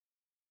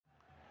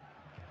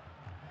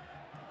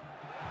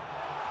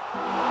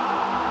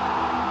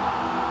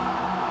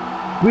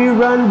We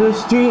run the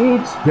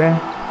streets, yeah.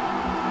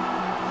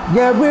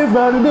 Yeah, we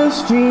run the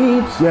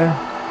streets, yeah.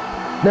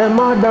 Them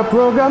are the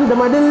program, them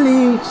are the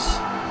leads.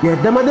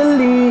 Yeah, them are the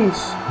leads,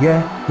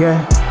 yeah,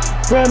 yeah.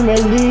 Premier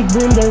League,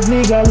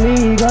 Bundesliga,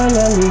 Liga,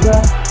 La Liga.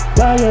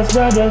 Bias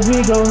brothers,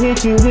 we gon'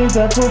 hit you with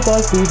a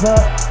football fever.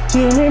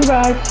 Tune in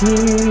right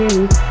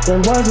here.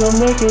 Them boys will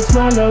make it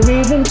smile or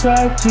even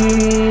try to.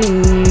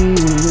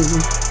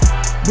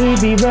 We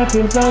be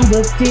reppin' from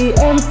the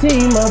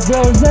TNT, my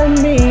bros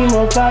and me,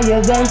 more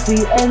fire than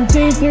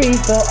CNT3.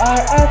 So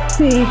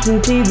RFP to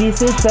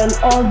TV6 and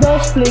all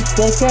those flicks,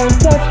 they can't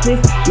touch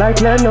this.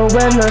 Like Leno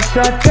when a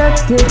shot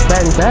gets kicked,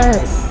 bang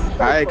bang.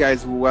 Hi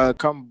guys,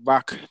 welcome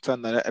back to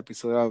another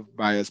episode of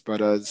Bias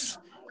Brothers.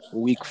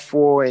 Week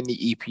 4 in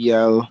the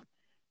EPL.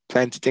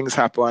 Plenty things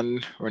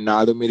happen.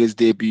 Ronaldo made his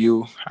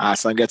debut.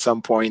 Arsenal get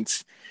some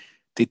points.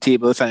 The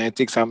table trying to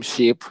take some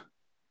shape.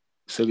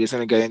 So we're just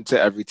gonna get into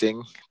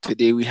everything.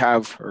 Today we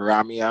have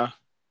Ramia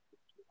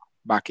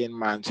back in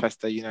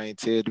Manchester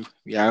United.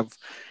 We have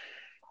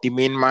the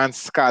main man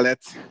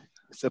Scarlett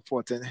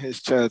supporting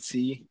his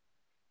Chelsea.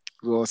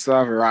 We also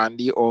have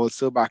Randy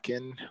also back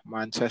in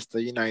Manchester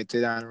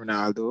United and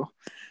Ronaldo.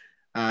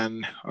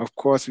 And of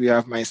course, we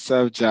have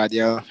myself,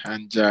 Jadiel,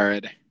 and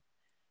Jared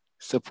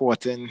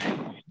supporting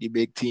the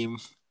big team,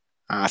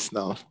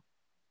 Arsenal.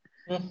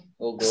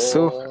 Oh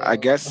So I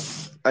God.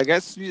 guess I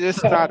guess we just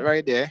start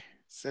right there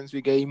since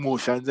we get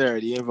emotions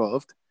already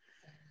involved.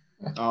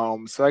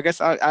 So I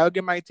guess I'll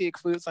get my take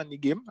first on the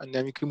game, and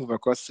then we can move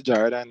across to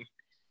Jared and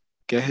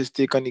get his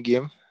take on the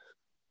game.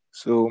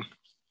 So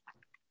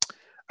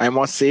I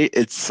must say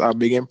it's a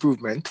big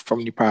improvement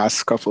from the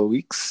past couple of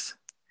weeks.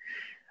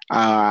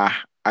 Uh,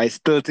 I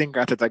still think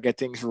Arteta get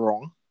things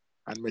wrong,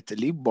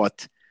 admittedly,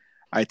 but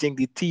I think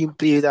the team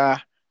played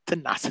a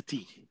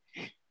tenacity,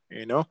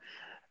 you know,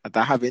 that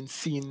I haven't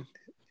seen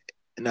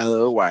in a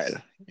little while.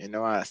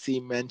 I see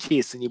men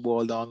chasing the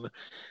ball down.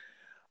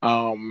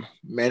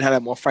 Men had a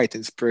more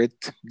fighting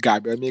spirit.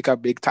 Gabriel make a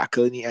big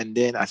tackle in the end.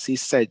 Then I see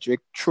Cedric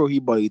throw his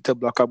body to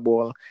block a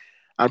ball.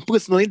 And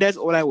personally, that's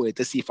all I wanted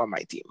to see from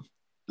my team.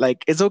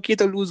 Like, it's okay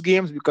to lose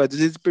games because this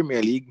is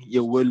Premier League.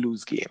 You will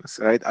lose games,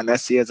 right?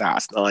 Unless you're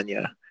Arsenal and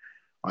you're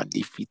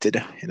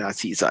undefeated in a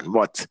season.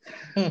 But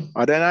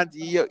other than that,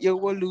 you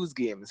will lose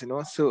games.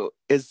 So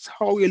it's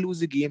how you lose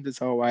the games is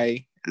how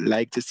I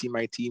like to see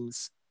my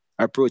teams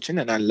approaching,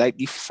 and I like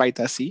the fight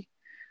I see.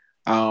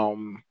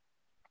 Um,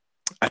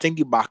 I think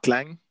the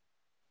backline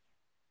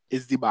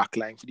is the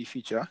backline for the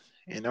future.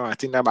 I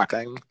think that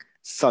backline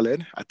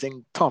solid. I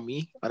think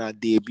Tommy on a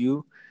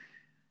debut,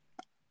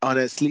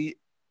 honestly,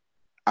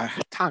 I'm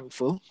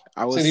thankful.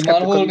 I was Say the man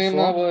skeptical holding him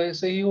now, before. boy.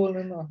 Say he holding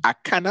him now. I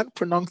cannot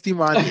pronounce the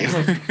man name.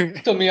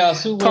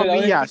 Tomiyasu, boy.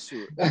 Tommy That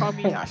Yashu.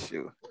 Tommy Yashu.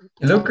 You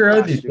look Tommy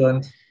real Yashu.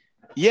 decent.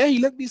 Yeah, he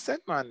looked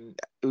decent, man.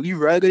 He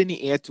really good in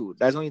the air too.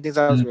 That's one of the things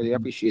I was really Mhm.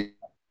 appreciating.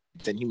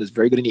 He was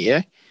very good in the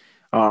air.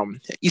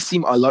 He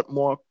seemed a lot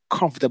more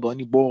comfortable on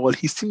the ball.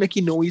 He seemed like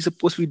he know what he's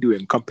supposed to be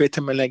doing compared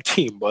to men like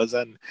Chambers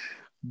and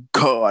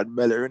God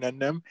Bellerin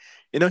and them.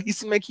 He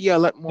seemed like he had a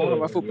lot more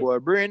of a football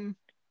brain.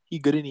 He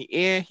good in the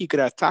air. He could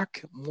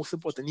attack. Most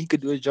importantly, he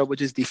could do his job,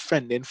 which is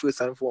defending first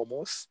and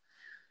foremost.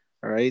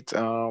 All right.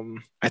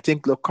 I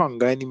think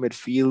Lokonga in the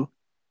midfield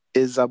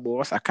is a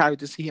boss. I can't wait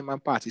to see him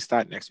and Party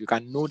start next week. I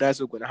know that's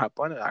what's going to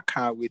happen, and I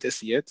can't wait to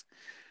see it.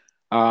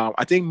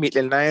 I think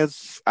Maitland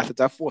Niles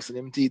after forcing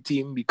him to the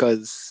team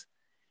because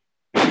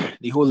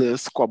the whole little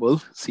squabble.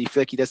 So he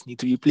feel like he just need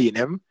to be playing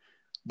him.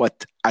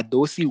 But I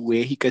don't see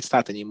where he could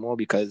start anymore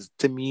because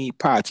to me,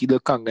 Party the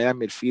Conga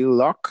midfield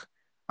lock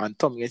and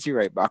Tommy is the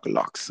right back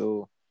lock.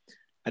 So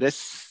I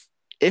just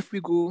if we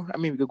go, I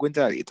mean we could go into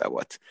that later,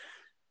 but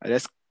I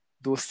just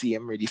don't see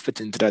him really fit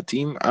into that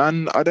team.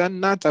 And other than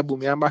that,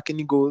 Abumia back in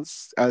the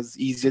goals as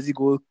easy as the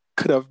goal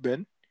could have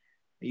been.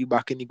 You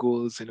back in the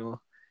goals.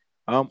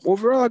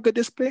 Overall a good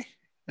display,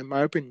 in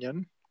my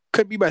opinion.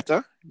 Could be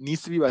better,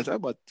 needs to be better,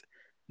 but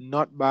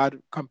not bad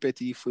compared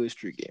to the first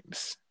three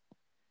games.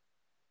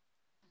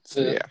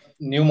 So yeah.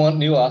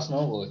 new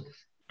Arsenal, boy.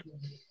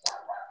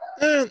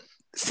 Eh,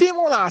 Same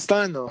old last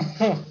time though.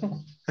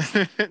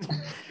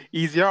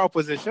 Easier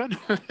opposition.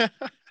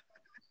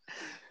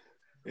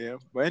 Yeah.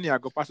 But anyway, I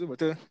go pass over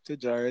to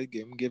Jared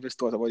game, give his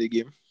thought about the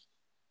game.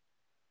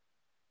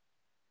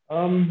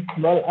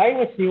 Well, I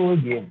was the whole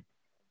game,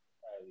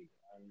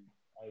 and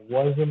I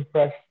was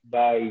impressed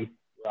by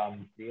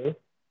Ramsdale.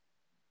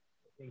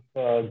 I think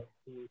the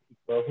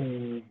keeper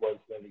who was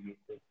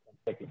relegated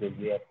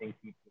consecutively, I think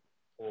he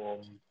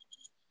performed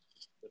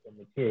with a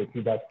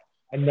maturity that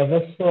I never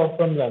saw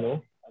from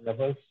Leno. I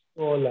never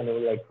saw Leno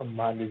like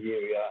command his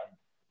area and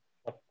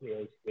have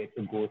players where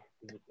to go to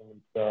position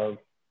himself.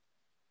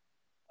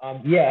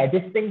 Yeah, I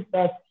just think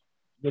that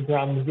with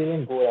Ramsdale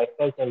in goal, I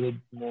felt a little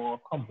more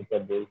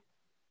comfortable,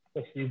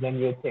 especially when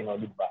you're playing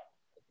on the back.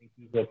 I think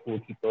he's a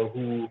goalkeeper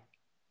who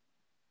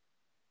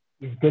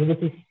is good with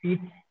his feet.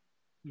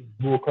 He's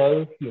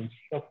vocal. He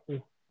instructs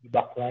the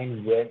back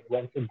line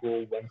when to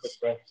go, when to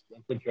press,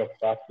 when to drop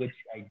back, which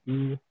I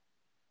do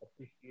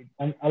appreciate.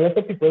 And a lot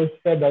of people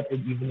said that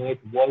even though it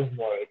was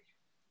Norwich,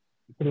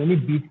 You could only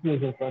beat who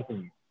was in front of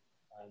you.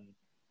 And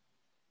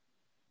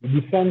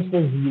the defense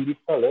was really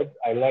solid.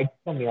 I liked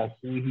Tomiyasu.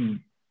 He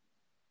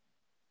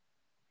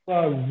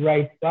for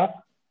right back,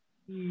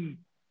 he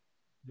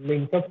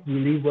linked up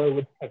really well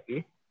with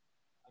Pepe,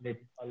 and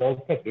it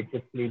allowed Pepe to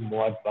play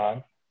more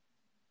advanced.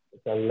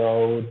 It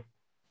allowed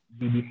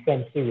the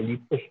defense to really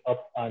push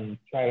up and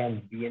try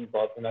and be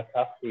involved in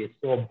attack. So you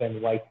saw Ben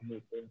White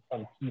moving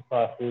some key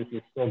passes.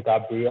 You saw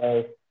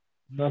Gabriel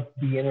not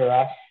being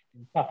rash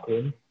in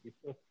tackling. You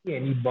saw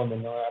Kenny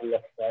bombing on the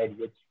left side,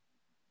 which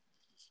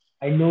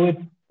I know it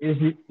is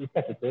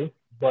repetitive,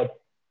 but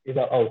it's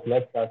an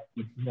outlet that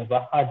we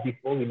never had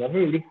before. We never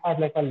really had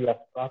like a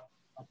left back,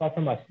 apart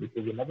from Ashley.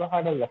 So we never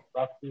had a left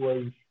back who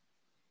was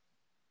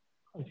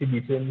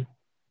contributing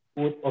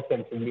both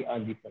offensively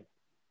and defensively.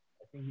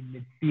 I think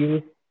in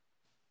midfield,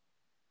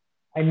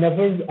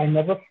 I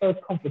never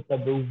felt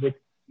comfortable with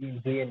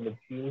Ainsley in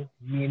midfield,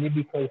 mainly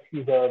because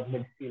he's a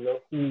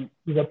midfielder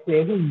he's a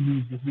player who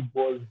loses the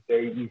ball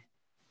very easily.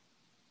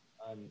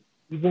 And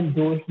even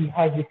though he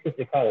has the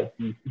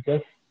physicality, he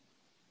just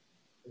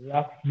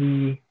lacks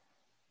the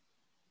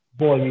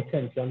ball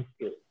retention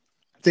skill.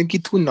 I think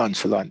he's too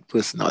nonchalant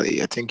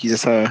personally. I think he's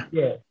just a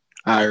Yeah,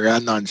 real yeah,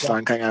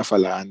 nonchalant kind of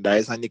fella, and that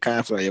is not the kind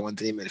of fella you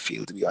want in the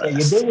midfield, to be yeah. You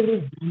honest. don't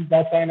really need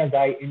that kind of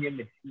guy in your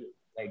midfield.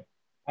 Like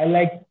I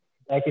like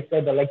I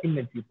said, I like the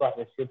midfield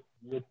partnership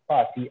with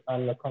Party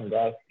and Lakonga.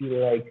 I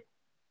feel like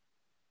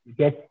you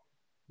get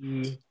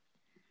the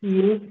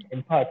feel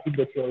in Party,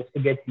 but you also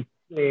get the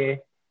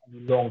play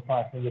and the long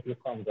passing with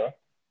Lakonga.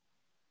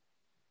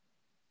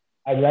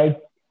 I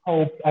like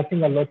how I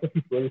think a lot of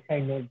people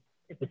kind of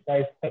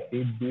criticize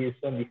Pepe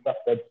based on the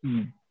fact that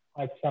he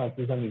had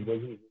chances and he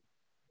wasn't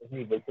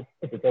able to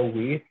put it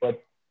away.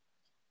 But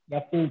you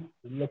have to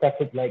look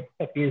at it like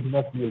Pepe is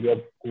not really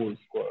a goal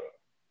scorer.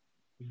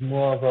 He's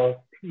more of a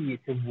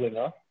creative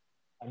winger,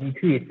 and he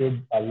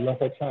created a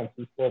lot of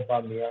chances for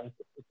Aubameyang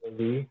to put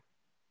away.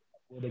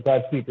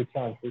 Odegaard created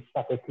chances,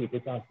 Saka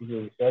created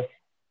chances.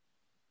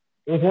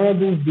 It was one of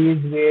those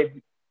days where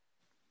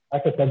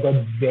Arteta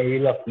got very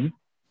lucky.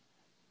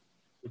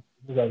 It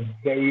was a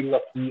very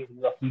lucky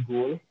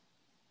goal.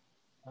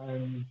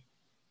 And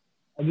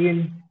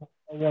again,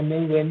 a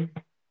 1-0 win.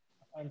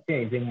 I can't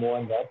say anything more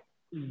on that.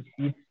 Clean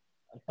sheets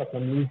and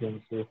Tottenham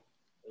losing, so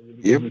a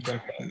really good Yep,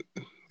 weekend for them.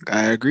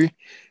 I agree.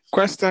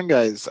 Question,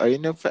 guys. Are you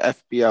know for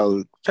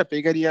FPL?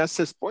 Pepe get the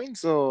assist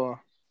points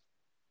or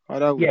how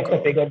that Yeah, work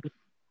out? Pepe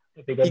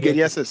He got the get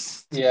the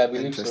assist. assist. Yeah, I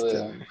believe so. Yeah.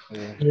 Interesting.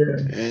 Yeah.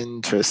 Yeah.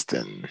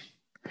 Interesting.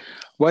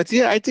 But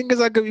yeah, I think it's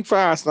a good week for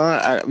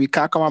Arsenal. We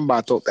can't come and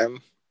battle them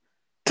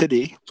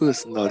today,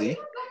 personally.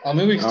 I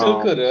mean, we still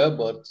Um, could, yeah,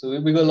 but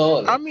we go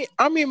lower. but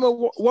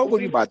what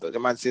would we battle? The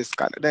man says,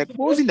 Scott. Like,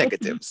 what was the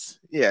negatives?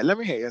 Yeah, let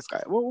me hear you,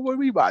 Scott. What would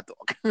we battle?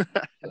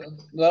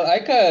 Well, I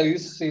can't really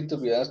say to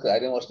be honest, 'cause I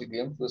didn't watch the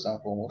game first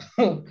and foremost.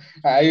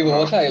 I Oh,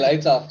 watched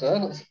highlights after.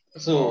 oh,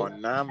 So,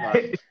 nah,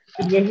 man.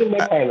 It wasn't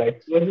much I,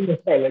 highlights. It wasn't much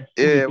highlights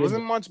to be yeah, it fair,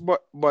 wasn't much,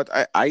 but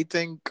I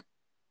think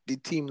the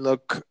team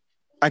look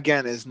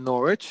again is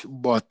Norwich,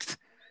 but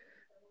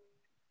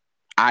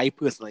I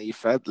personally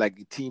felt like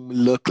the team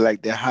looked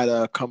like they had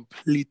a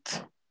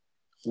complete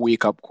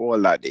wake up call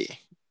that day.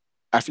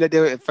 I feel like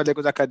it felt like it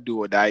was like a do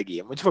or die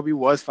game, which probably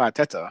was for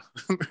Arteta.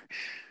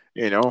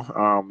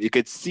 You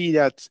could see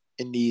that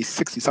in the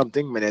 60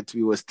 something minutes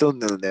we were still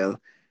 0-0,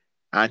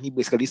 and he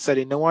basically said,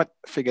 you know what,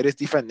 figure this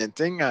defending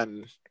thing,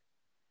 and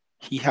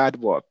he had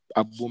what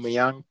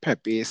Aubameyang,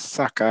 Pepe,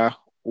 Saka,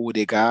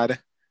 Odegaard,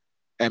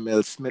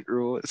 Emil Smith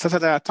Rowe, such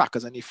other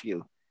attackers on the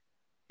field,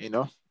 you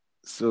know.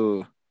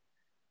 So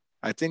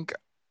I think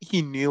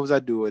he knew it was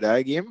a do or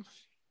die game.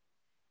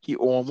 He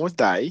almost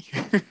died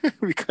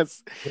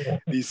because yeah.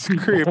 the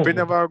scraping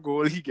of our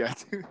goal he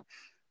got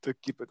to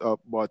keep it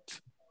up.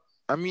 But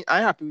I mean,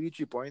 I happy with the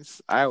 3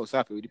 points. I also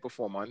happy with the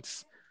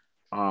performance.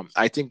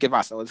 I think if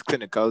Arsenal was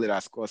clinical, they'd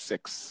have scored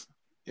 6.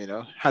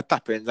 Had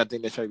tap-ins, I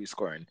think they should be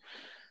scoring.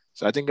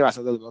 So I think if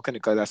Arsenal was more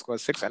clinical, they'd score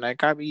 6, and I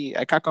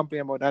can't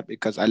complain about that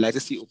because I like to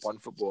see open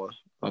football,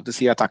 love to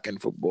see attacking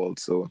football.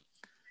 So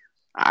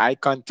I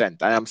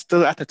content. I am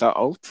still at it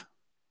out.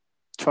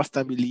 Trust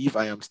and believe.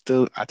 I am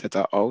still at it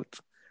out.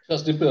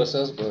 just the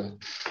process, bro.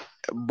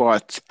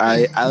 But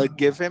I'll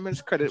give him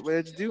his credit where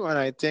it's due, and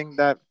I think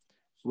that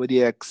with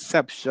the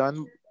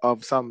exception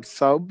of some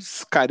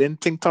subs, I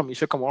didn't think Tommy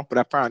should come off, but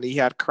apparently he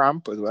had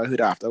cramp as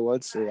well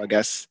afterwards. So I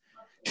guess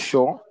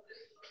sure,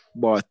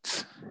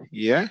 but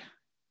yeah,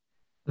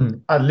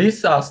 At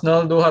least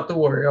Arsenal don't have to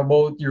worry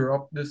about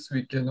Europe this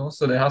week,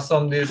 so they have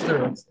some days to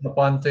rest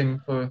upon thing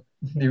for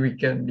the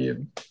weekend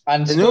game.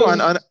 And you know,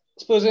 Spurs,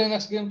 Spurs in the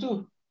next game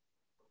too.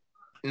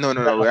 no,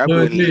 we are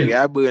Burnley. We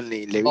are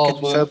Burnley. Let me Oh,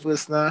 catch yourself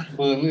first now.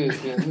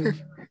 Burnley.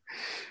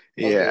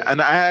 Yeah, Okay.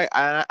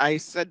 and I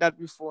said that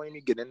before in the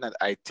beginning that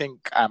I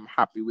think I'm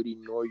happy with the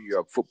no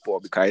Europe football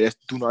because I just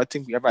do not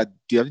think we have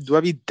do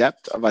have the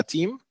depth of a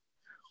team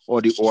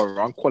or the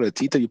all-round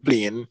quality to be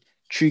playing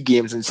 3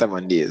 games in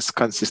 7 days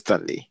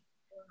consistently.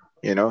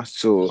 So That's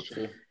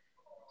true.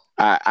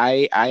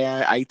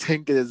 I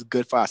think it is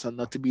good for Arsenal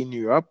not to be in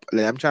Europe.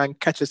 Let them try and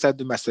catch us up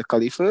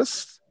domestically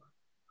first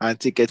and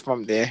take it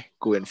from there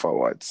going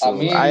forward. I So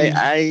mean,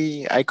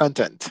 I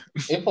content.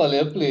 if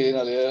Ole playing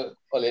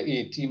Ole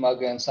A team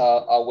against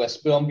a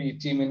West Brom B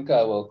team in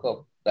Carabao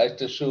Cup, that's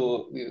to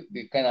show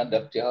the kind of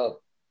depth you have.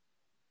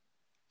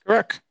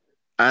 Correct.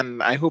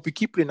 And I hope we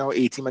keep playing our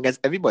A team against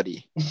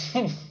everybody.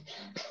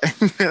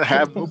 I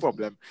have no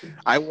problem.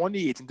 I want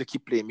the A team to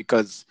keep playing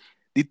because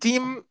the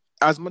team,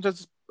 as much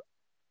as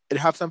it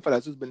have some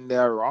fellas who's been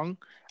there wrong,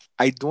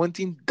 I don't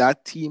think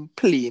that team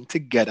playing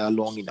together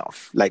long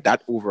enough. Like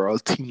that overall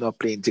team not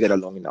playing together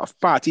long enough.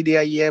 Party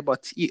there, yeah,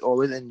 but he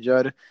always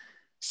injured.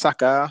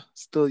 Saka,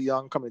 still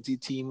young community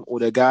team.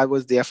 Odegaard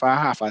was there for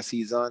half a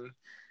season.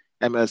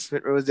 Emil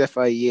Smith was there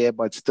for a year,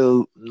 but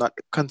still not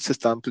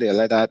consistent player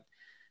like that.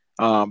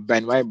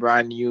 Ben White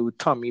brand new,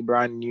 Tommy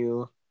brand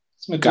new,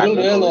 Smith will Gabriel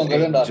there always longer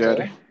than that, injured.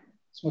 right?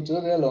 Smith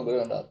will there longer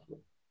than that.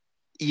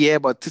 Yeah,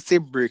 but to say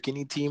breaking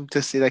the team,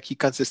 to say like he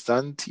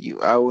consistent,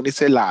 I only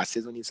say last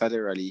season when he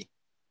started really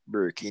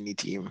breaking the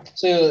team.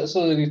 So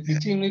the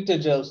team need to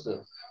gel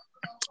still.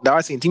 That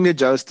was the thing they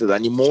just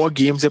and the more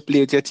games you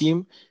play with your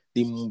team,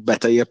 the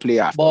better you play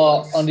But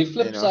afterwards. on the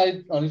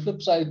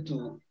flip side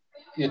too,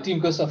 your team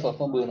could suffer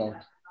from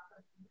burnout.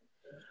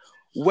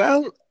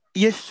 Well,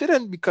 you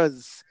shouldn't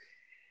because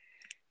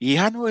you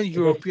know in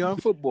European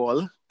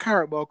football,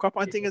 Carabao Cup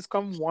I think it's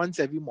come once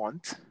every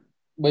month.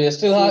 But you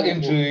still have So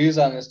injuries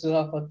and you still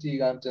have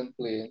fatigue and thing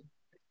playing.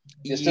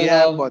 You still yeah,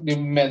 have the but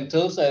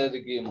mental side of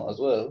the game as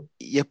well.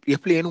 you're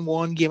playing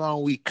one game a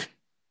week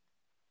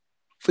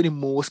for the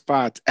most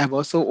part.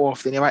 Ever so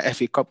often you have a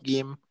FA Cup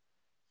game,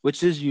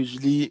 which is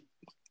usually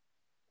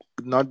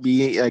not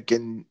be like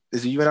in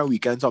it's even a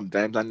weekend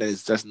sometimes and then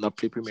it's just not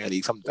play Premier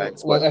League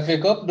sometimes. Well, But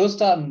FA Cup don't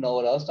start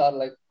now. That'll start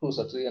like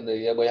closer to the end of the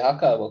year. But you have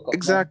Carabao Cup now.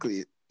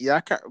 exactly. Yeah,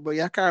 but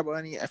yeah, Carabao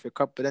and the FA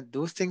Cup, but then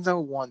those things are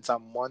once a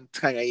month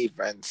kind of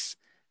events.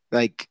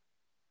 Like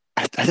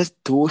I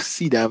just don't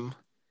see them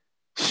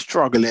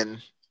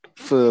struggling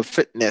for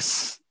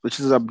fitness, which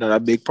is another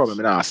big problem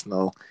in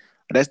Arsenal.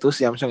 I just don't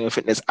see them struggling with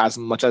fitness as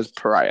much as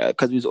prior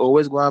because we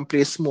always go and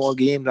play small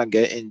games and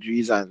get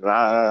injuries and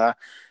blah, blah, blah.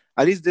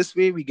 At least this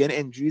way we get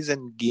injuries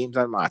in games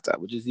that matter,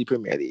 which is the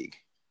Premier League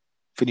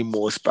for the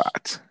most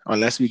part,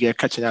 unless we get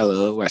catching a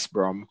little West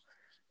Brom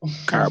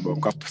Carabao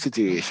Cup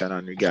situation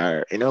and we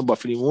get, but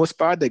for the most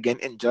part, they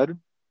get injured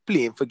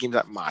playing for games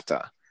that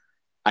matter.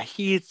 I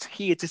hate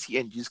to see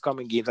injuries come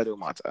in games that don't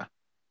matter.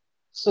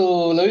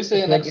 So let me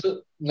say It's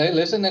like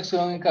let's say next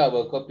round in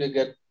Carabao Cup you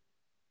get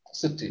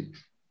City.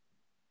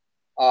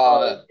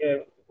 yeah,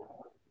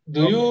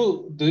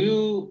 Do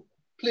you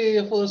play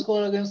your first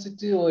score against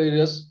City or you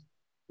just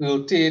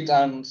rotate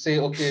and say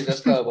okay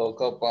just Carabao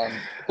Cup and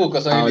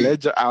focus on the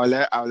league?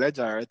 I'll let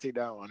Jared take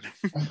that one.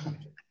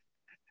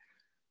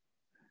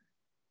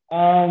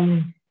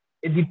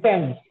 it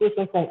depends. First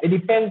and foremost, it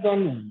depends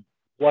on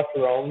what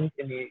round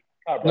in the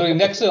Carabao No, the Cup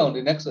next it is. round,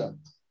 the next round.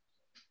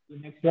 The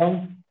next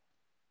round,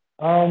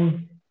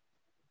 um,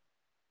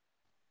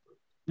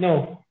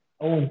 no,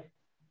 I won't.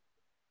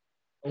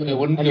 I You won't.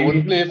 wouldn't And you the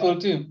wouldn't reason play full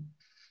team.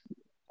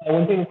 I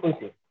won't think full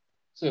team.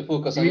 So you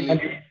focus The on the re-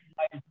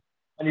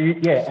 and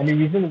league. the, and the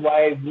reason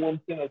why I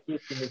won't think of full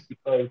team is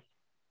because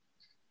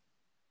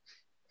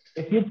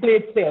if you play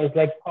players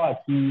like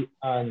Party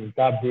and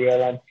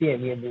Gabriel and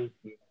Tierney in those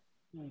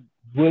games,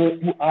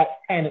 who are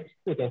kind of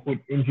quote unquote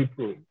injury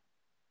prone,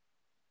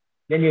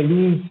 then you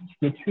lose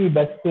the three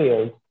best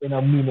players in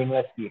a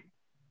meaningless game.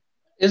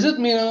 Is it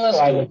So meaningless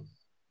I was, though?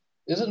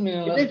 Is it it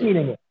meaningless is though?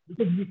 meaningless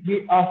because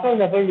Arsenal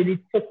never really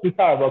took the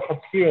Carabao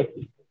Cup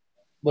seriously.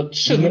 But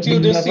shouldn't They you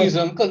this never.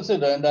 season,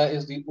 considering that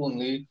is the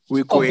only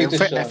We're going for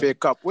competition? FA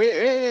Cup.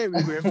 Wait,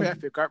 we're going for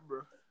FA Cup,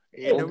 bro.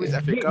 You know it's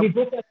FA We Cup.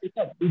 go for FA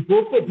Cup.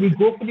 We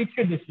go for the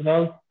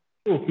traditional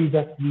trophies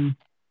that we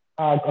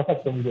are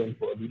accustomed going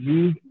for: the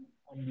league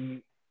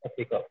and the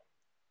FA Cup.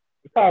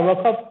 The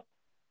Carabao Cup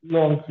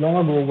long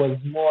ago was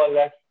more or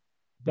less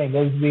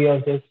Bengal's way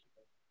of just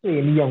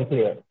playing the young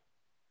players,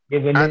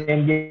 giving And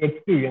them the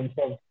experience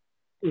of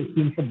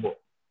team football.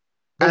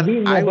 But and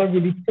we I never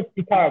really took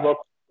the Carabao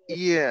Cup.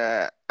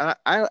 yeah, and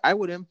I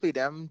wouldn't play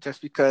them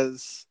just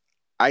because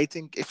I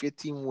think if your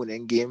team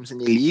winning games in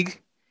the league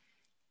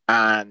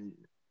and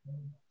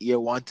you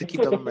want to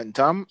keep the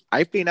momentum,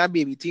 I play that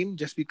baby team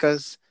just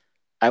because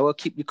I will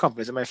keep the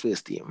confidence in my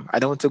first team. I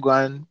don't want to go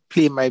and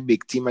play my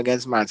big team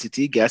against Man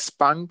City, get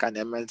spanked, and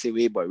then man say,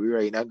 "Wait, boy, we're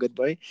right now, good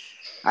boy."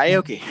 I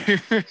okay.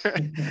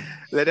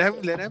 let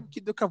them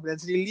keep the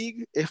confidence in the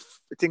league. If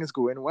things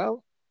going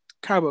well,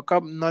 Carabao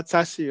Cup not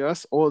so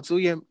serious. Also,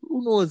 yeah,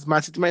 who knows?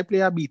 Man City might play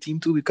a B team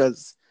too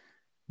because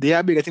they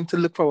have bigger things to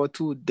look forward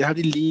to. They have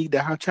the league, they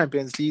have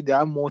Champions League, there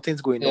are more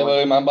things going Yeah,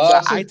 on.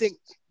 but So I think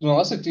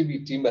remember City B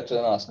team better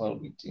than Arsenal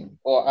B team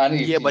or an A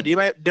yeah, but team.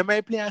 they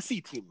might play a C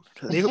team.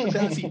 Liverpool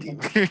play a C team.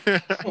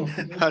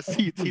 A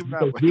C team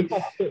now, Because boy.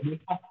 they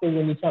have to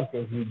win the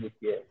Champions League this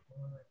year.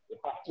 They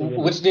have to win it.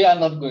 Which they are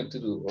not going to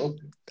do.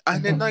 Okay.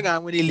 And they're not gonna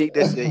win the league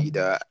this year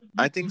either.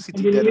 I think And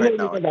City they dead really right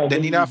don't now. even have They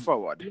the need a league.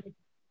 forward.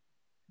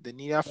 They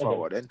need a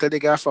forward. Until they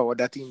get a forward,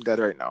 that team dead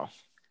right now.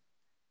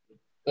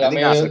 I Yeah,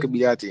 think Arsenal could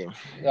be that team.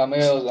 Yeah, I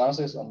was gonna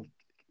say something.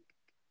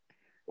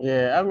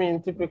 Yeah, I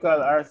mean,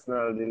 typical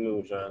Arsenal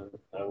delusion.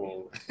 I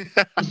mean,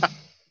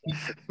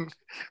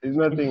 it's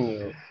nothing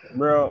new.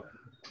 Bro,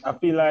 I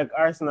feel like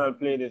Arsenal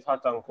play this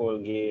hot and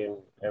cold game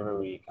every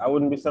week. I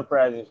wouldn't be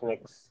surprised if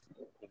next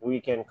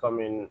weekend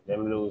coming,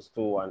 them lose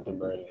 2-1 to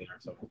Burnley or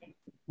something.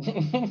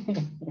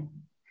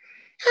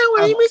 I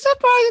wouldn't be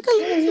surprised.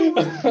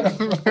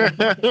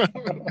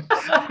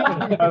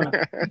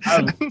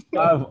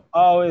 I've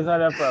always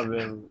had a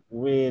problem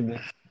with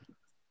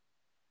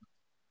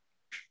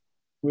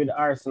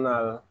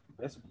Arsenal,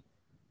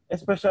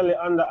 especially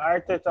under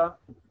Arteta.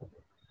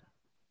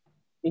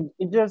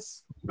 It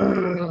just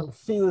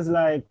feels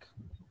like,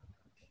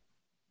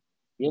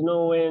 you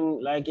know,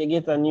 when like you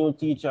get a new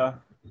teacher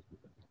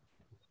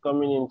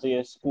coming into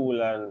your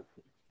school and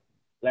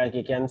like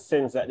you can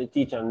sense that the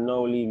teacher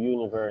now leave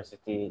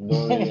university,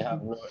 don't really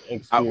have no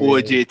experience.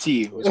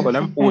 OJT, we call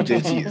them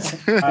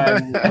OJTs.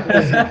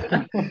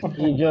 And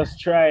he just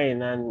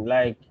trying, and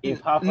like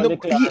if half of the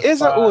class he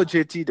is an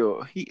OJT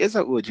though. He is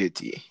an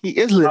OJT. He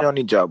is learning on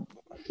the job.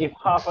 If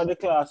half of the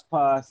class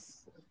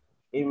pass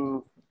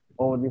him,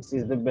 oh, this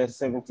is the best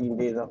 17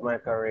 days of my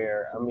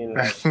career. I mean,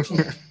 like, so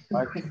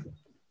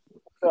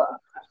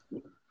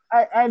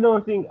I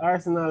don't think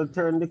Arsenal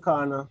turned the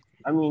corner.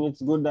 I mean,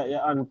 it's good that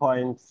you're on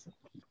point.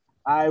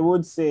 I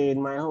would say, in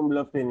my humble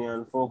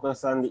opinion,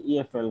 focus on the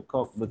EFL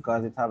Cup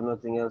because it have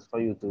nothing else for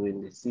you to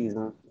win this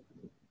season.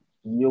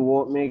 You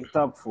won't make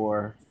top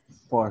four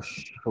for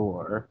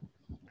sure.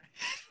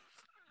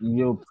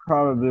 You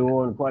probably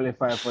won't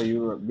qualify for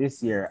Europe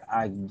this year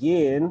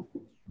again.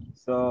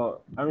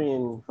 So, I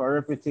mean, for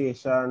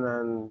reputation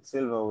and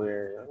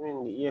silverware, I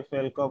mean, the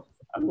EFL Cup,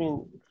 I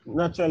mean,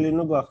 naturally,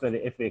 no go after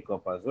the FA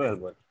Cup as well,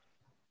 but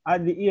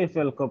add the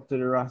EFL Cup to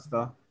the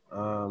roster.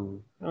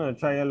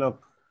 Try your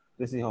luck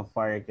to see how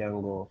far you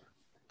can go.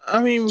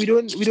 I mean, we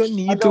don't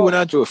need to win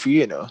a trophy,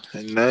 you know.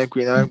 And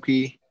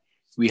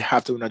we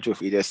have to win a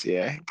trophy this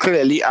year.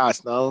 Clearly,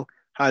 Arsenal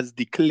has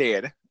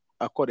declared,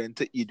 according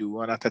to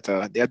Edu and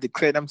Arteta, they have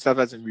declared themselves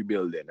as in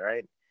rebuilding,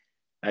 right?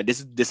 And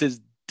this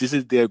is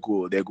their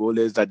goal. Their goal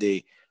is that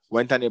they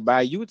went and they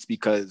buy youths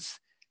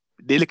because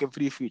they're looking for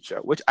the future,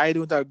 which I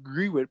don't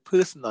agree with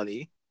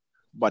personally.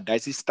 But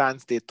that's the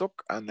stance they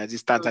took, and that's the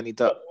stance I need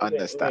to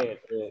understand.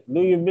 Wait.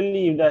 Do you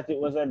believe that it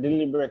was a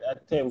deliberate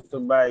attempt to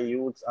buy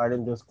youths, or they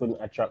just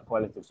couldn't attract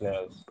quality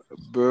players?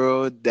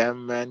 Bro,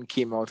 them men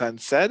came out and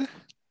said,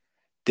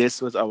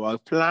 this was our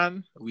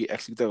plan. We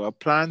executed our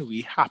plan.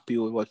 We happy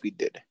with what we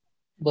did.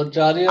 But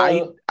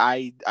Jari,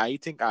 I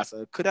think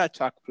Arsenal could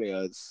attract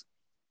players,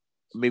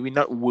 maybe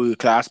not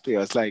world-class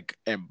players like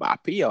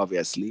Mbappe,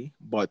 obviously,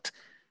 but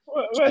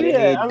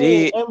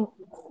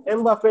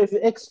Mbappe is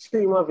the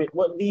extreme of it,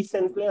 but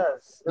decent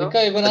players. You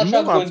can't even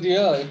attract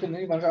Buendia. You can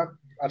even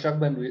attract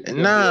Buendia.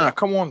 Nah,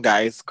 come on,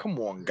 guys. Come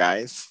on,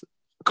 guys.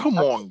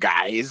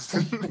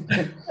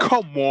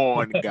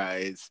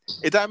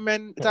 It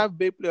have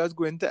big players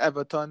going to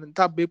Everton, it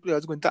have big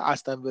players going to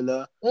Aston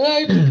Villa.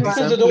 Right,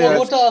 because they don't want to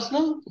go to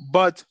Arsenal.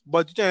 But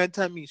you're trying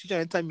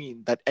to tell me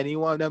that any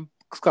one of them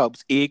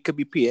clubs, A, could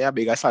be paying a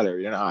bigger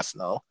salary than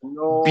Arsenal.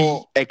 No.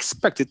 B,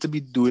 expected to be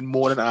doing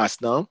more than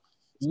Arsenal.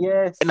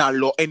 Yes. In the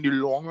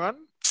long run.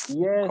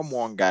 Yes. Come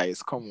on,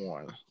 guys. Come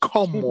on.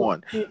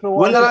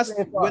 When last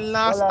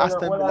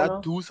Aston Villa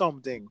do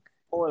something?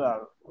 Hold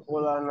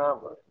on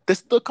now. They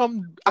still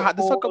come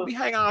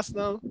behind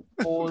Arsenal.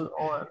 Hold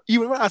on.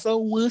 Even when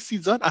Arsenal worst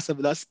season, Aston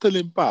Villa still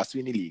in pass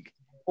in the league.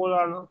 Hold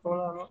on.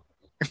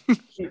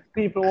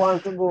 People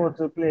want to go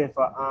to play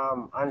for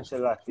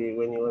Ancelotti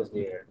when he was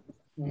there.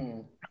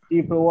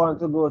 People want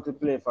to go to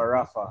play for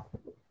Rafa.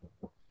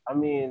 I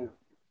mean,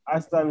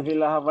 Aston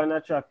Villa have an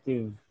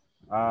attractive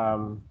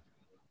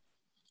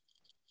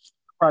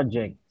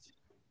project.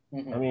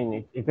 I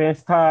mean, if they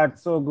start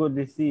so good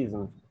this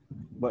season,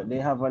 but they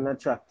have an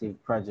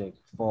attractive project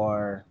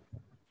for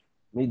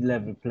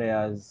mid-level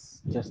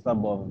players just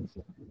above,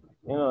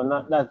 you know,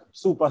 not that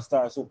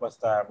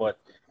superstar, but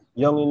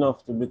young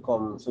enough to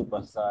become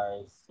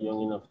superstars,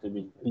 young enough to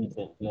be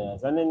decent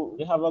players. And then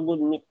they have a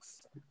good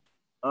mix.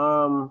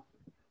 So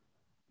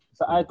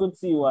I could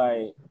see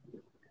why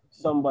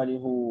somebody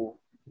who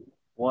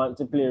wants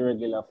to play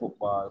regular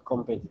football,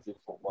 competitive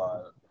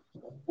football,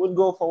 would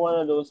go for one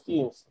of those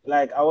teams.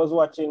 Like, I was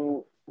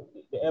watching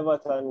the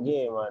Everton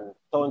game, and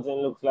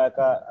Townsend looks like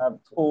a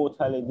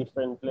totally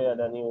different player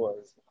than he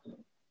was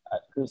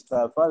at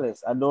Crystal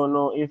Palace. I don't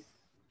know if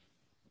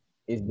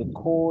it's the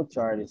coach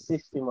or the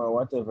system or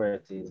whatever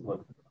it is,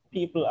 but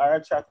people are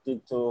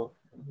attracted to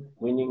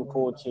winning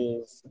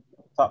coaches,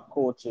 top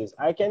coaches.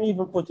 I can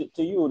even put it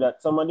to you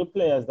that some of the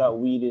players that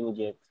we didn't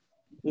get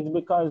is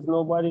because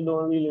nobody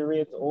don't really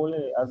rate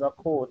Ole as a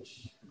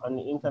coach on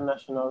the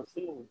international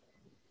scene.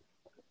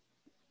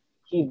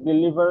 He's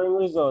delivering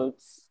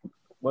results,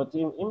 but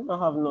he don't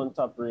have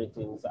non-top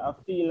ratings. I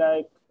feel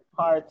like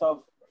part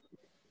of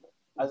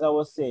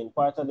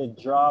the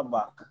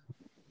drawback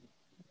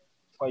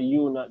for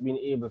you not being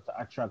able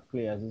to attract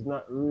players is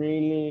not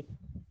really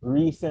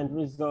recent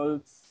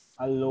results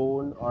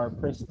alone or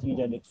prestige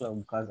at the club,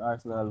 because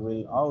Arsenal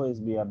will always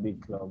be a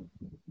big club.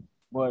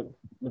 But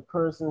the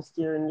person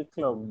steering the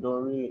club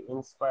don't really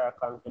inspire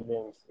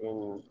confidence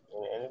in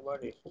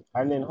anybody.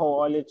 And then how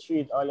all they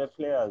treat all the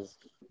players.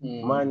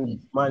 Man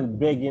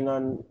begging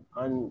on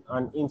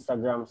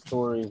Instagram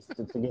stories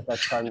to get a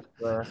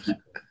transfer.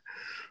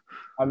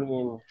 I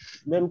mean,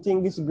 them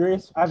things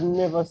disgrace. I've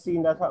never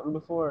seen that happen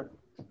before.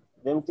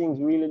 Them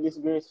things really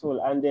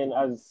disgraceful. And then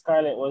as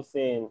Scarlett was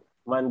saying,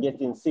 man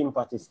getting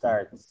sympathy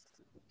starts.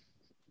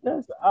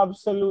 That's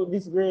absolute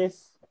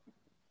disgrace.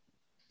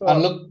 So,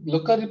 and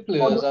look at the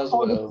players as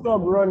well. How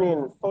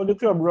the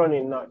club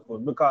running not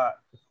good, because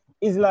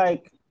it's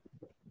like,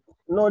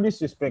 no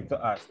disrespect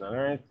to Arsenal,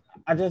 right?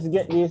 I just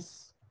get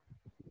this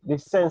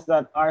sense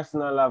that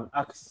Arsenal have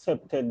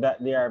accepted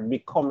that they are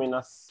becoming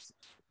a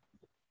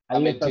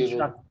mid-table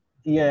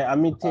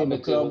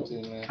club.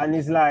 Team, yeah. And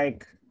it's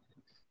like,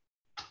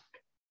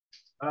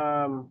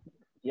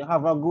 you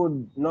have a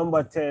good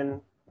number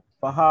 10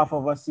 for half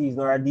of a season,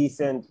 or a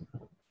decent,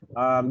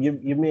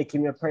 you make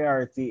him a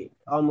priority,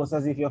 almost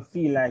as if you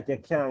feel like you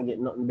can't get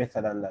nothing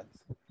better than that.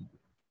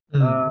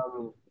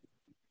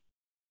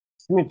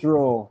 Smith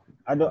Rowe,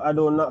 I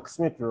don't knock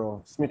Smith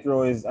Rowe. Smith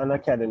Rowe is an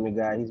academy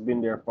guy. He's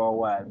been there for a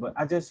while. But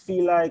I just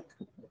feel like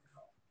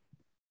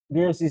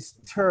there's this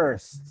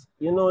thirst.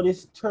 You know,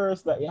 this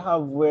thirst that you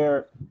have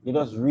where you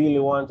just really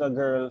want a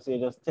girl, so you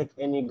just take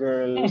any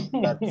girl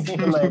that's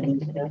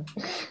semi-decent.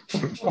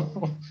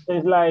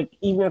 It's like,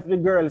 even if the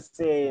girl's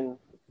saying,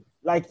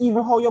 like,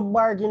 even how you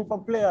bargain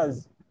for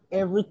players,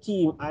 every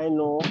team I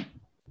know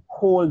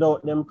hold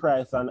out them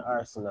price on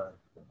Arsenal.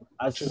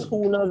 As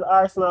soon as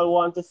Arsenal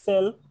want to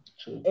sell,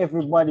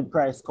 everybody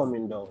price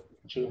coming down.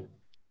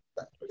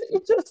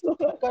 It just look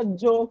like a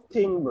joke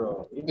thing,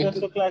 bro. It just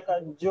look like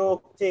a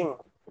joke thing.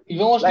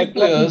 Even watch the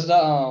players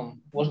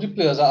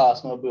that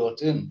Arsenal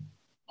brought in.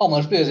 How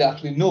much players they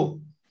actually know?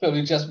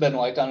 Probably just Ben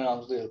White and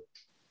Ramsdale.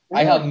 Yeah.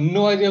 I have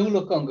no idea who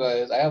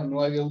Lokonga is. I have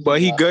no idea who. But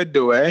he good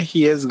though, eh?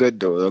 He is good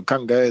though.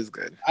 Lokonga is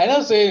good. I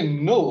don't say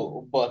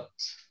no, but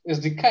it's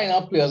the kind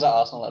of players that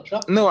Arsenal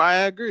attract. No, I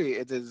agree.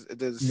 It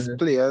is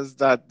players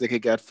that they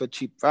could get for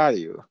cheap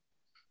value.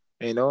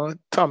 You know,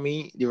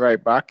 Tommy, the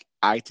right back,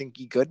 I think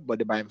he good, but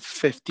they buy him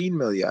 15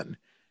 million.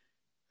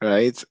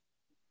 Right?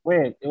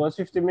 Wait, it was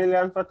 50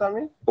 million for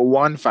Tommy?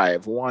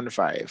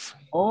 1.5.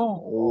 Oh.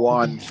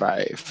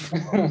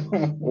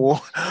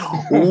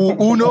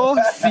 1.5. Uno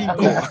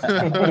cinco.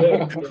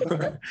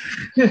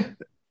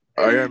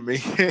 I mean,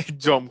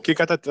 jump kick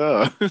at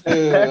the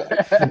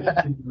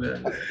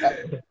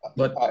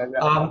But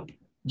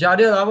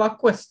Jadiel, I have a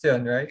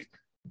question, right?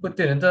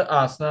 Putting into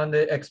Arsenal and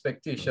the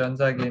expectations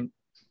again.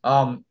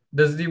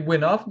 Does the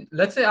winner,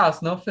 let's say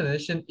Arsenal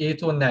finish in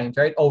 8th or 9th,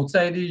 right?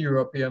 Outside the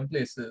European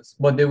places,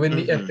 but they win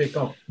the FA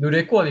Cup. Do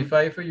they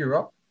qualify for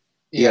Europe?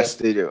 Yes,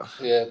 they do.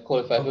 Yeah,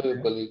 qualify for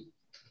Europa League.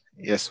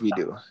 Yes, we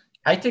do.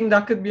 I think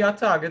that could be a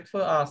target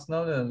for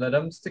Arsenal and let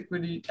them stick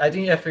with the. I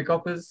think FA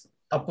Cup is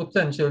a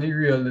potentially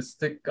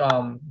realistic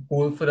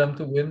goal for them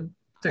to win.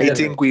 I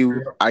think we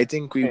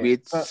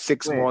wait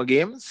 6 more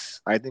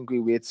games. I think we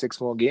wait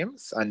 6 more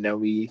games and then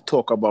we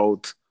talk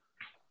about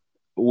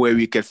where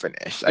we can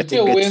finish. I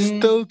think it's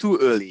still too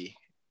early.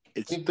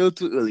 It's still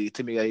too early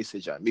to make a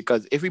decision,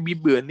 because if we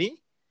beat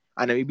Burnley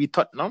and then we beat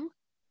Tottenham,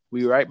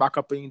 we're right back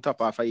up in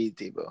top half of the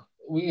table.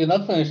 We're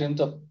not finishing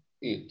top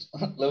 8.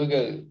 Let me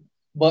get it.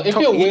 But if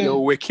you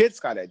win, we're kids,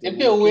 Scarlett. If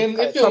you win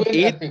top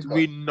 8,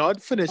 we're not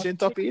finishing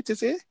top 8. You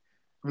say?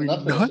 We're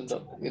not finishing.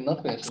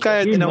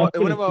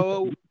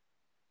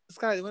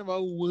 Scarlett, one of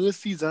our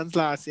worst seasons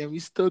last year, we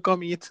still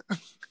come 8.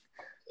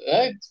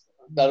 Right.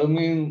 That would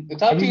mean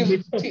it's our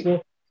team.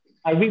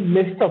 I think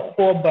missed top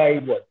 4 by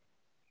what?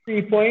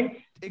 3 points?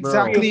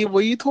 Exactly. What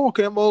are you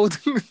talking about?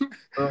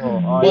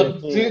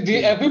 But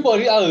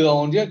everybody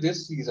around here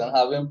this season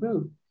have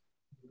improved.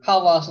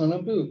 Have Arsenal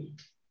improved?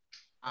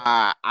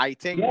 I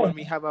think when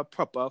we have a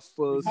proper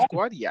full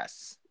squad,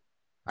 yes.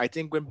 I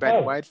think when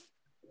Ben White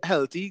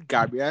healthy,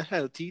 Gabriel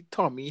healthy,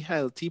 Tommy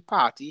healthy,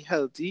 Partey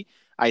healthy,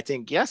 I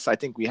think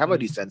we have a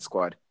decent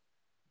squad.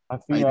 I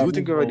do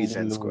think we have a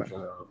decent squad.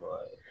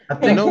 I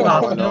think no.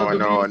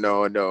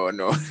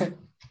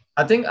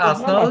 I think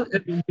Arsenal.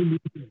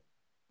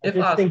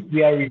 I think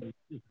we are realistic.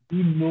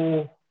 We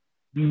know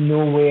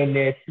where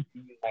near City,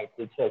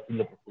 United, Chelsea,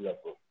 Liverpool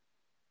level,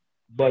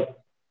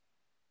 but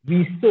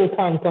we still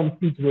can't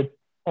compete with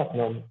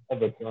Tottenham,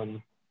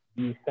 Everton,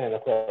 these kind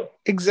of clubs.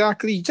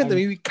 Exactly.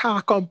 We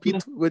can't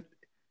compete with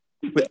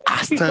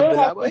Aston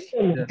Villa, boy.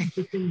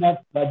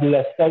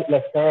 That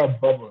Leicester are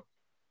bubble.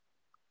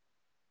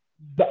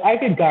 But I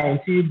can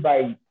guarantee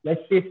by,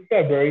 let's say,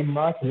 February,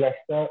 March,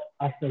 Leicester,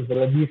 Aston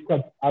Villa, these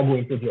clubs are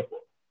going to drop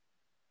off.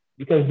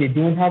 Because they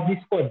don't have the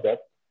squad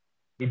depth.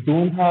 They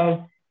don't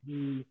have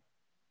the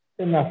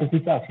tenacity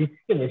to actually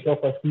finish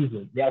off a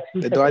season. They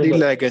don't have the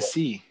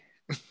legacy.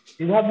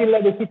 They don't have the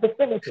legacy to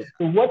finish it.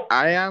 So what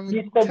I am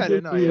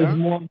telling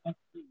you,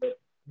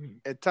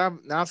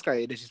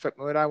 NASCAR, you disrespect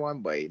me with that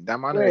one, boy. That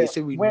man already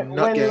said we're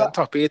not getting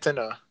top 8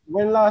 now.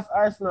 When last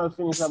Arsenal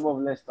finished above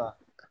Leicester?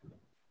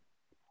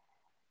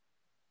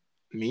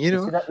 Me, you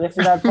know. You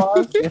see that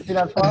pause? You see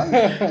that pause?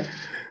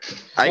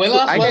 When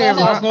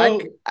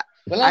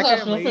last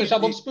Arsenal finished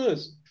above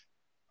Spurs?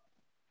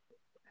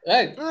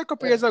 Right. A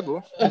couple years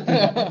ago.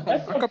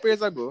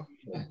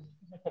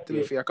 To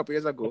be fair, a couple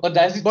years ago. But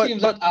that's the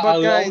teams that are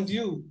around guys,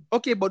 you.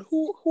 Okay, but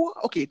who?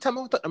 Okay, tell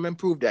me what Tottenham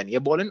improved then. You're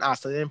balling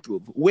Arsenal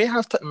improved. Where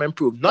has Tottenham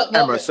improved? Not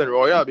Emerson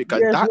Royal, because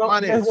that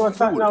man is no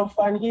Tottenham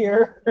fan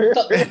here.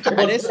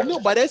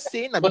 but they're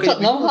saying that because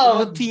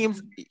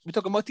we're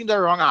talking about teams that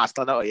are wrong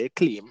Arsenal that you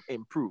claim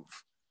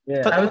improve.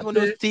 Yeah. Tottenham was one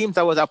of those teams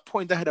that was a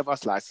point ahead of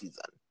us last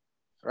season.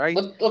 Right?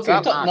 But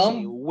okay, so I'm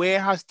asking you, where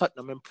has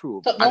Tottenham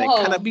improved? And it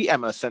cannot be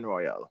Emerson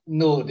Royal.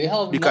 No, they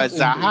have because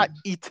Zaha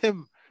eat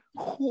him.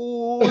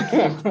 Whole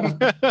game.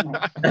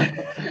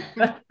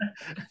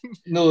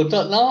 No,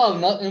 Tottenham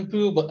have not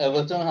improved, but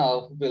Everton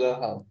have, Villa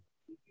have.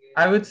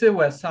 I would say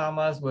West Ham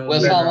as well.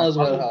 West Ham as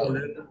well have.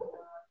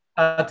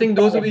 I think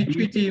those will be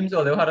three teams,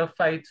 although had a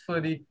fight for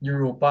the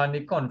Europa and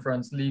the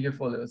Conference League if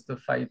all was to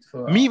fight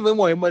for. Me, even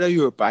more about the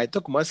Europa, I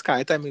took my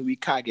Sky time we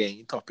can't get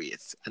in top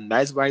 8. And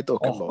that's what I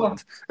talk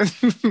about.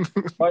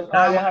 But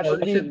all you had to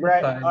beat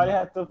Brighton, all you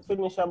had to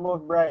finish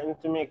above Brighton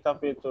to make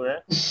top 8 too,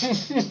 right?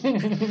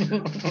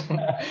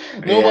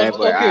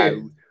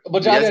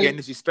 But just getting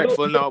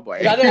disrespectful now, boy.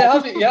 You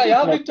have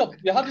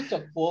the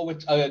top 4,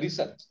 which are already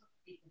set.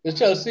 The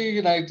Chelsea,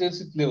 United,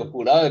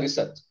 Liverpool are already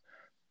set.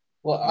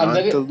 Well,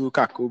 until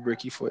Lukaku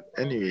break his foot.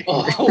 Anyway.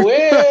 Oh,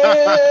 wait!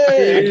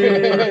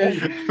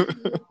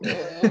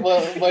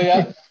 but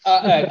yeah,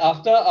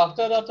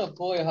 after that top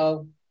 4, you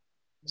have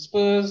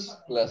Spurs,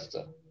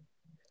 Leicester.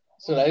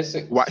 So that's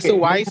 6. So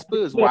why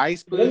Spurs? Why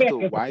Spurs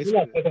though? Why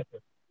Spurs?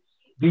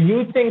 Do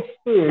you think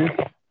Spurs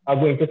are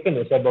going to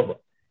finish above us?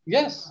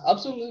 Yes,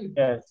 absolutely.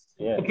 Yes.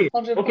 Okay,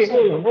 hold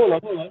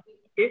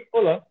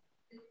on.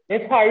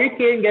 If Harry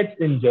Kane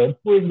gets injured,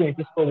 who is going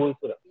to score goals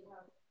for them?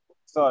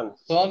 Son.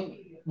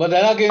 But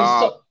then again,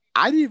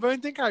 I didn't even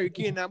think Harry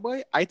Kane,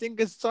 boy. I think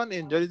his son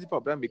injured is the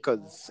problem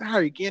because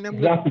Harry Kane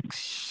look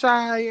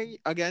shy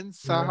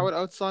against Howard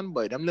out Son,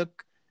 boy.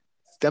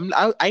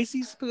 I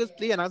see Spurs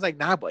play and I was like,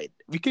 nah, boy,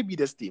 we could beat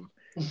this team.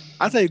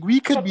 I was like,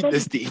 we could beat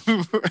this team.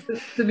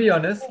 To be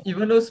honest,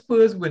 even though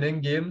Spurs winning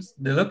games,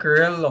 they look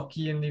real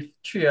lucky in the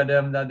 3 of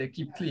them that they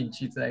keep clean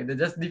sheets. Like they're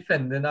just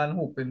defending and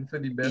hoping for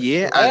the best.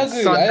 Yeah,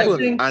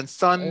 and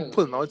Son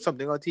pulling out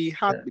something out he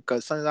had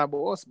because Son is our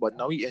boss, but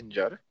now he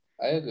injured.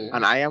 I agree.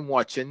 And I am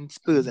watching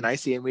Spurs and I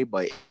say,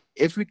 but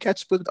if we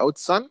catch Spurs without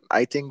Son,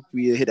 I think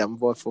we'll hit them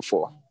for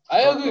 4. I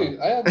agree.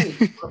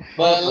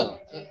 But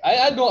I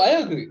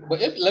agree.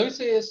 But if let me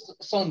say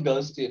Son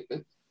does stay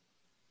fit,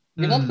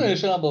 you're not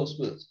finishing above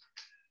Spurs.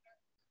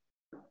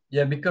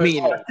 Yeah, because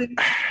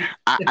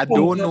I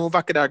don't know if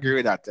I could agree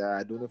with that.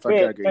 I don't know if I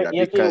could agree with that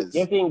because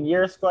you think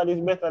your squad is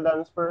better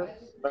than Spurs?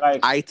 Like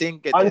I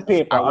think it on is.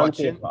 Paper, on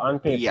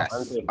paper.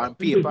 Yes, on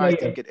paper I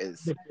think it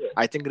is.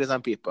 I think it is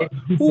on paper.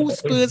 Who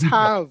Spurs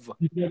have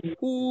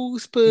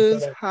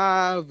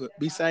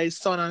besides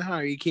Son and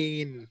Harry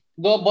Kane?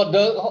 No, but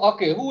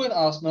who in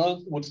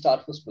Arsenal would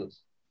start for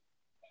Spurs?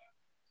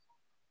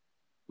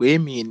 What do you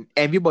mean?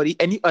 Everybody,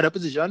 any other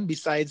position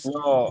besides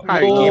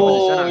Harry Kane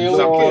position and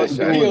some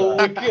position?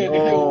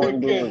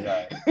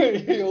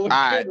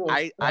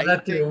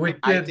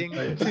 I think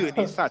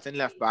Tony starting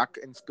left back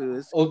in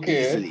Spurs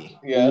easily.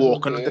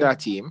 Walking into that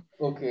team.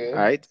 Okay.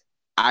 Right?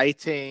 I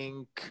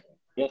think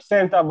your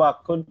centre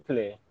back could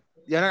play.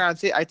 Yeah, I'd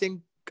say I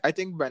think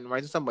Brent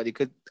White or somebody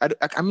could.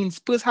 I mean,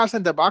 Spurs have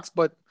centre backs,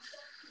 but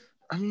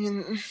I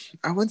mean,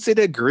 I wouldn't say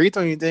they're great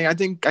or anything. I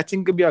think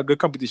it'd be a good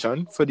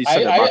competition for the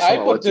centre backs. I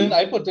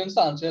put in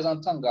Sanchez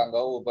and Tanganga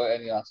over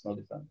any Arsenal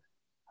defense.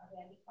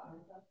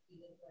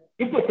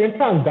 You put in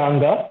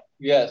Tanganga?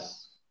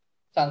 Yes,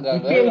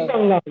 Tanganga. You came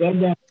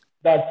Tanganga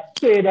that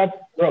say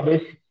that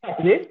rubbish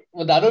Saturday.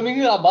 Well, that don't mean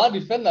he's a bad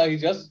defender. He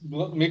just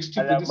makes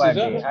stupid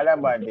decisions.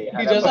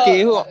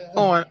 Okay, hold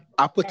on.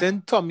 I put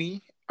in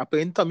Tommy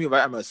over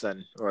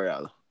Emerson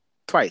Royal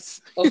twice.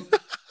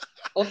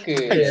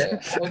 Okay.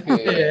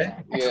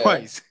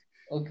 Twice.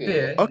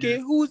 Okay. Okay.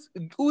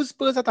 Who's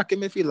Spurs attacking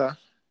midfielder?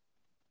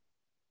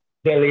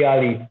 Dele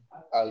Alli.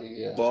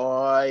 Yeah.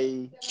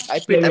 Boy, I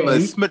played Emil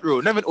Smith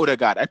Rowe. Never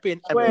Odegaard. I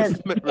played Emil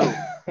Smith Rowe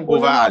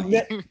over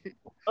Ali. You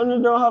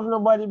don't have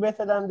nobody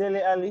better than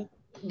Dele Alli.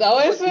 That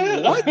was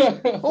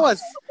it. What?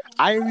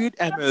 I read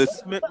Emil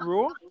Smith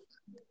Rowe.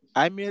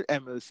 I made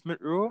Emil Smith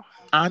Rowe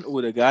and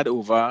Odegaard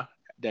over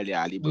Dele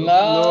Alli, bro.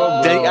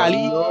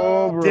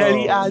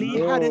 Dele Alli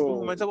had his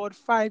moments about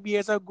 5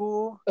 years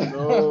ago.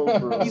 No,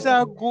 bro. He's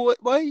a good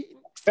boy.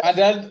 And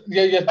then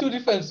your 2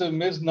 defensive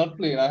mids not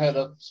playing ahead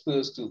of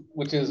Spurs too,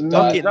 which is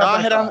now I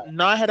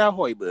had a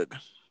Højbjerg.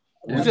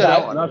 Who's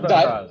that one?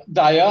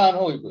 Dyer and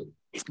Højbjerg.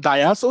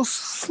 Dyer so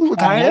slow.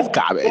 Dyer is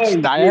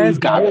garbage. Dyer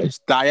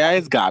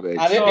is garbage.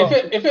 And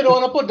if you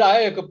don't want to put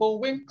Dyer, you could put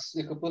Winks.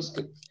 You could put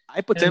Skip.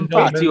 I put in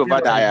Partey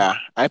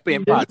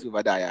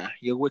over Dyer.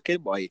 You're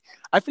wicked boy.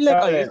 I feel like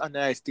I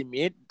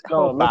underestimate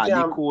how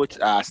badly coach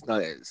Arsenal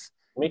is.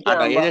 And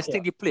I just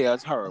think the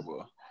players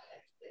horrible.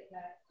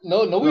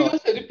 No, we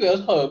don't say the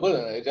players horrible.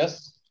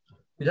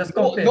 We just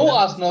No, compare.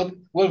 Arsenal.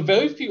 Well,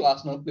 very few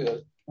Arsenal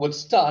players would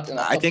start in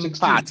a top 16.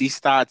 Partey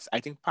starts. I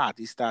think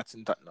Partey starts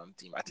in Tottenham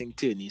team. I think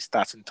Tierney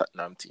starts in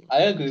Tottenham team. I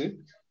agree.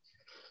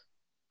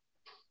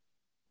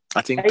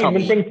 I think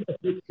Tommy. I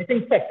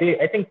think Pepe.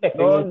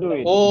 Don't do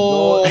it.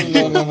 Oh,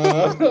 no.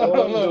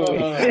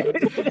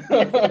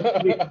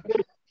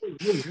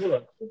 Hold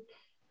on.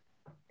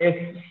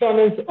 If Son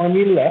is on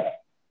the left,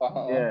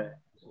 Yeah.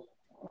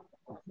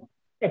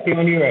 Pepe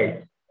on the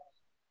right.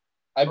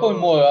 I put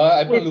more.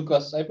 I put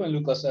Lucas. I put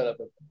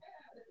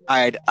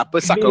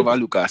Saka over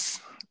Lucas.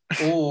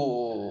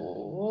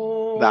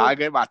 Oh. That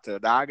get battle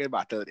there.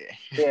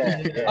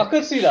 Yeah. I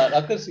could see that.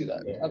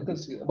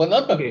 But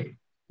not Pepe. Okay.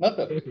 Not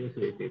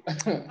Pepe.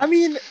 I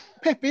mean,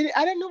 Pepe,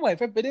 I don't know why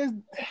Pepe is.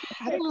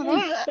 I don't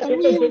know. I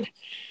mean,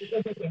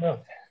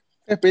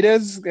 Pepe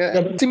is,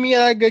 to me,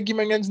 I got game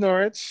against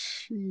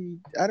Norwich.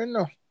 I don't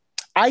know.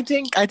 I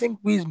think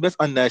we must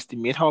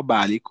underestimate how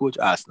badly coach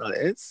Arsenal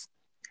is.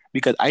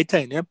 Because I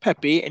tell you,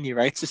 Pepe in the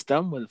right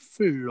system will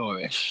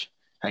flourish.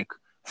 Like,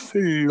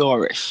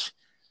 flourish.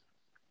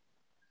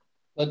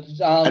 But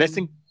I just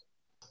think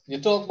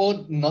you talk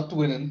about not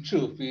winning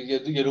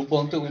trophies. You don't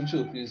want to win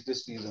trophies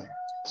this season.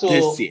 So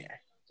this year.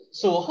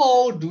 So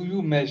how do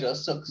you measure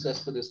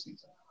success for this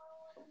season?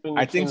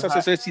 I think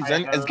success this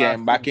season is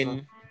getting back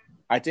in.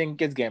 I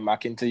think it's getting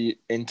back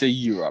into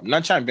Europe,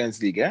 not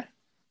Champions League,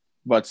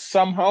 but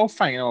somehow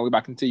finding our way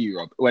back into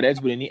Europe, whether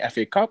it's winning the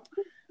FA Cup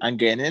and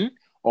getting in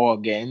or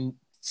getting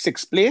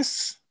 6th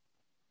place.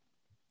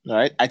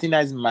 Right? I think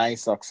that's my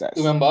success.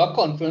 Remember, our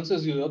conference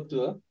is Europe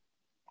too.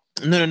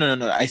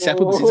 No. I said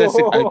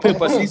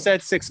purposely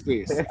said 6th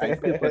place. I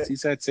purposely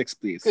said 6th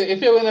place. Okay,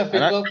 if you win a FA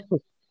Cup,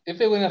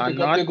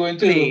 you're going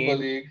to Europa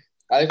League.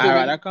 I'd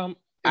rather come.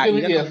 I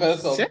win the EFL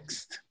Cup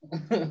 6th.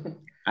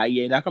 I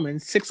either come in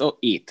 6th or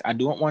 8th. I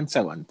don't want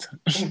 7th.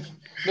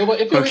 No, but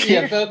if you win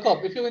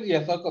the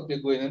EFL Cup, you're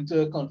going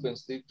into a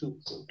conference league too.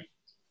 So.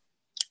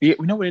 Yeah,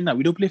 we know we're not.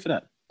 We don't play for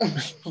that. We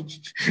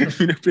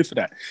don't play for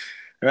that.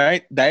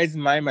 Right? That is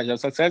my measure of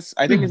success.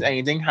 I think it's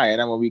anything higher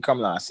than what we come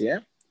last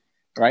year.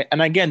 Right?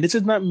 And again, this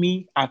is not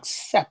me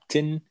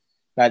accepting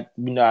that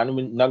I'm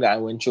not going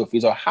to win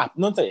trophies or happy.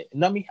 Not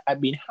me.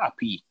 I've been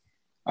happy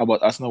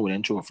about us not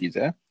winning trophies.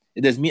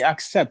 It is me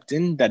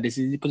accepting that this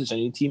is the position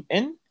the team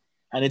in.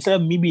 And instead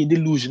of me being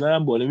delusional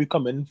about we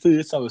come in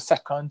 1st or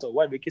 2nd or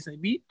whatever the case may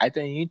be, I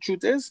think the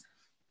truth is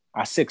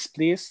a 6th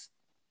place,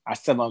 a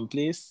 7th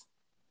place,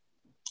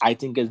 I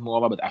think is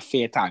more about a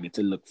fair target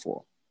to look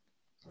for.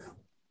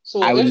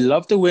 So I would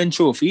love to win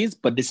trophies,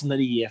 but this is not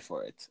the year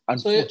for it,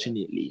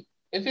 unfortunately.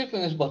 So if you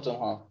finish bottom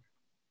half,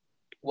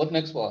 what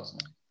next for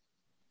Arsenal?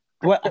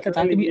 Well, I thought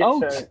I have to be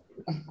out.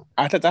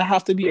 I thought I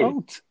have to be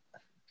out.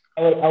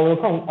 I will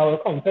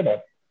come to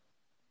that.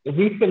 If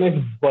we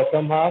finish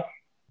bottom half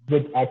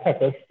with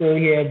Arteta still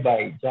here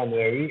by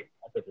January,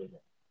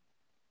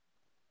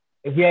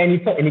 if we are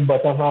any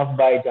bottom half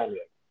by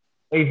January,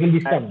 or even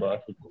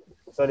December.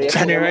 So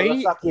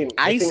January?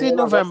 I say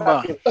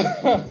November.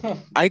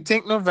 I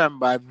think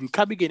November. We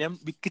can't begin him.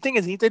 The thing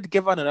is, he need to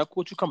give another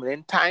coach who come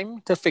in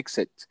time to fix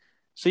it.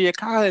 So you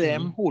can't let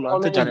them hold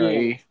on to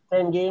January.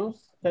 10 games?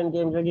 10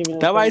 games are giving.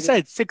 That's why I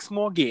said 6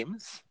 more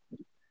games.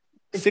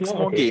 6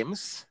 more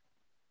games,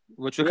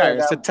 which will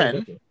carry us to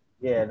 10.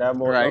 Yeah, that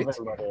more right.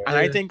 November there. And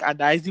I think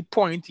that is the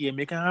point. You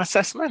make an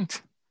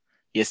assessment.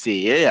 You say,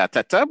 yeah,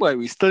 Tata, boy,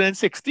 we still in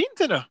 16th,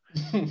 you know.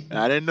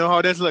 I didn't know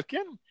how that's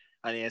looking.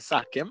 And you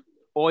sack him.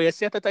 Or you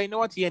say, Tata, you know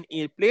what, you're in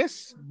 8th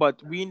place,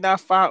 but we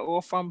not far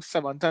off from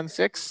 7th and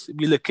 6th.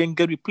 We looking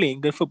good, we playing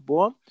good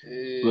football.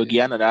 We'll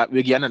get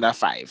another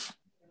 5.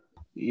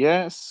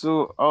 Yeah,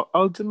 so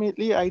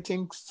ultimately, I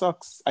think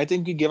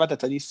we give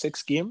Tata these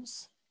 6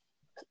 games,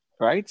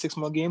 right? 6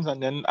 more games,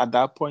 and then at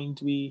that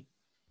point, we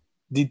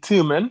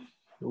determine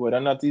whether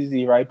or not he's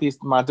the right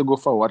man to go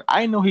forward.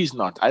 I know he's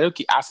not.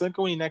 Arsenal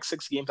can win the next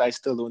 6 games. I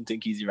still don't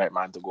think he's the right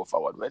man to go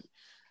forward with.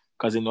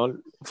 Because,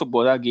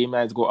 football, that game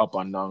might go up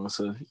and down.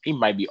 So he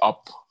might be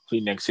up for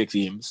the next 6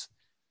 games,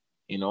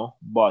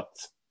 But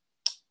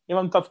he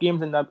have tough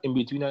games in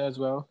between that as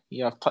well.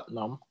 You have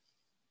Tottenham.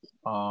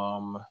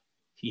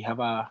 He have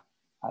I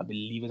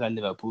believe it's a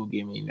Liverpool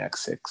game in the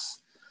next 6.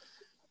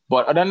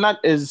 But other than that,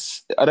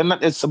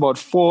 it's about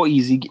 4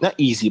 easy, not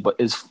easy, but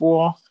it's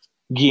 4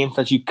 games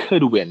that you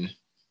could win.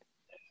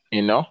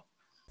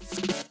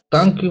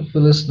 Thank you for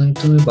listening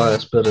to the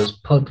Bias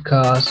Brothers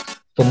podcast.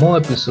 For more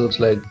episodes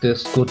like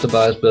this, go to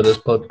Bias Brothers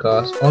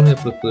podcast on your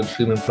preferred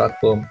streaming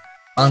platform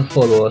and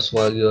follow us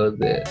while you're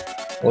there.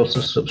 Also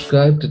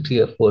subscribe to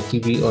TF4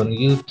 TV on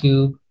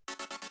YouTube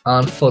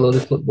and follow the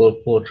Football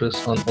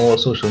Fortress on all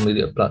social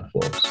media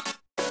platforms.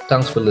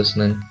 Thanks for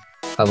listening.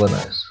 Have a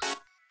nice.